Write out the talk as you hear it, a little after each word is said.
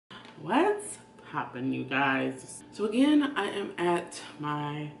What's poppin', you guys? So again, I am at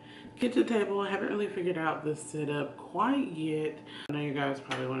my kitchen table. I haven't really figured out the setup quite yet. I know you guys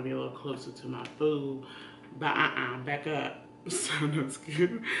probably want to be a little closer to my food, but back up. So that's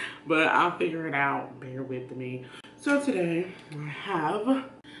good. But I'll figure it out. Bear with me. So today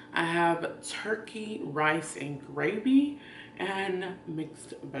I have turkey, rice, and gravy, and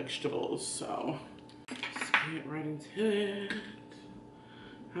mixed vegetables. So let's get right into it.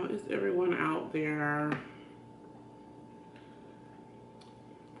 How is everyone out there?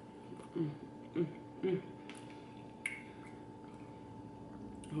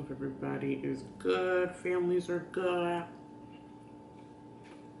 Hope everybody is good. Families are good.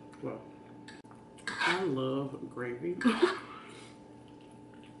 Well, I love gravy.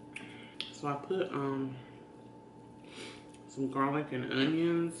 So I put some garlic and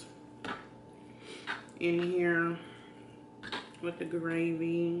onions in here with the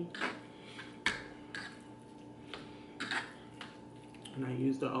gravy. And I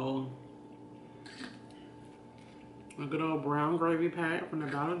used a good old brown gravy pack from the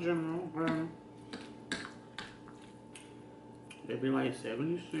Dollar General. They'd be like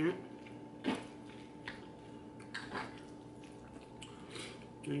 70 cents.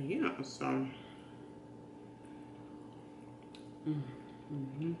 And yeah, so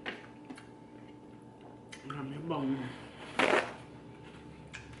got me a bone.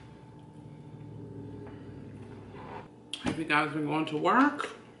 Have you guys been going to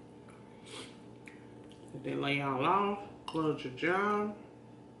work? Did they lay y'all off? Close your job?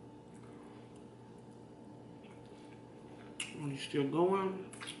 Are you still going?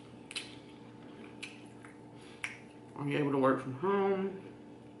 Are you able to work from home?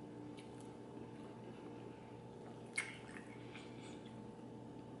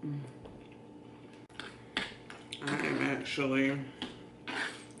 I am actually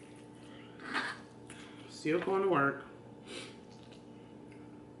still going to work.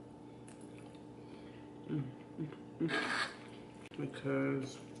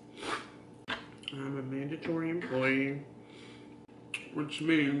 Because I'm a mandatory employee, which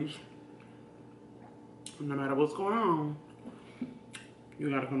means no matter what's going on,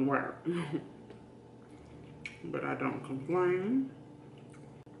 you gotta come to work. But I don't complain,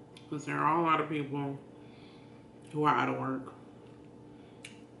 because there are a lot of people who are out of work.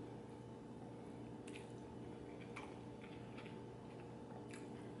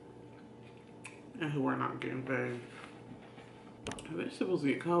 And who are not getting paid. Vegetables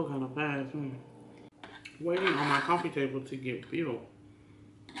get cold kind of fast. Waiting on my coffee table to get filled.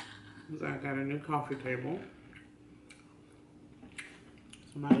 Because I got a new coffee table.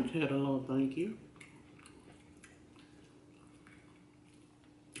 Somebody tell a little thank you.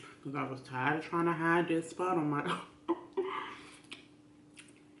 Because I was tired of trying to hide this spot on my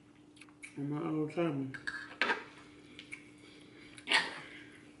on my old table.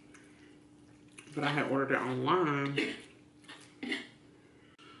 But I had ordered it online.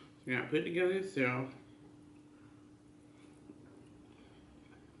 So I put it together yourself.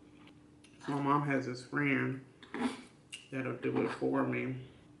 My mom has this friend that'll do it for me.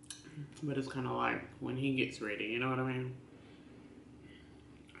 But it's kind of like when he gets ready, you know what I mean?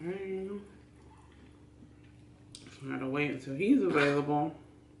 And so I gotta wait until he's available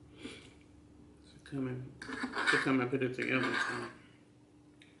to come and put it together.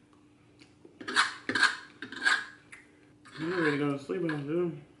 So I'm ready to go to sleep, I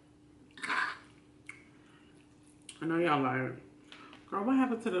do. I know y'all like, girl, what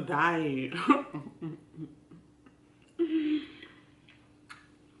happened to the diet?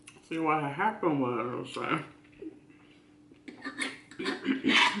 See, what happened was,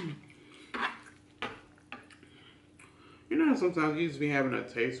 you know how sometimes you just be having a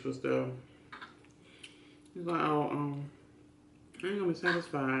taste for stuff? It's like, oh, I ain't gonna be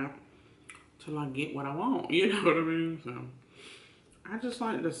satisfied till I get what I want, you know what I mean? So, I just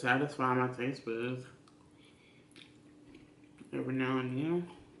like to satisfy my taste buds every now and then.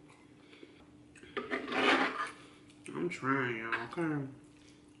 I'm trying, y'all, okay?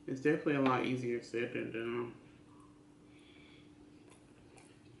 It's definitely a lot easier said than done.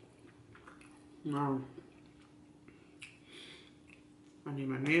 No. I need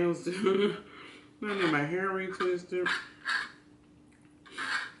my nails done. I need my hair retwisted.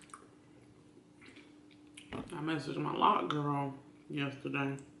 I messaged my lock girl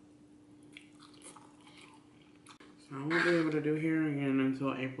yesterday. So I won't be able to do hair again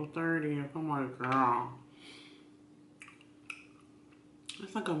until April 30th. I'm like, girl.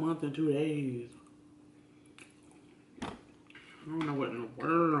 That's like a month and 2 days. I don't know what in the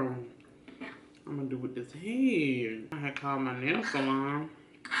world I'm gonna do with this head. I had called my nail salon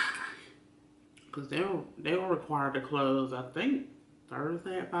because they were required to close, I think,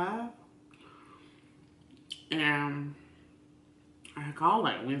 Thursday at 5. And I called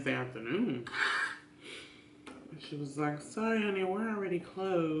like Wednesday afternoon. She was like, sorry honey, we're already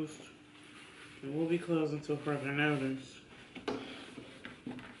closed. And we'll be closed until further notice.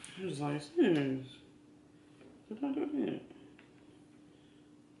 I was like, sis, what I do that?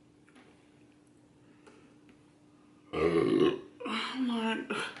 I'm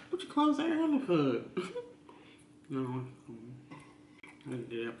like, what you close that early for? No, I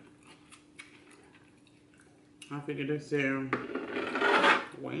did. I figured they said,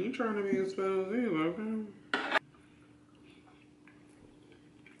 we ain't trying to be exposed either, okay?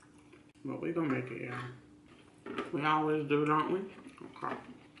 But we gonna make it, yeah. We always do, don't we? Okay.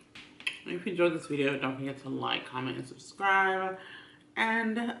 If you enjoyed this video, don't forget to like, comment, and subscribe.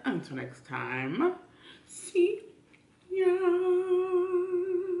 And until next time, see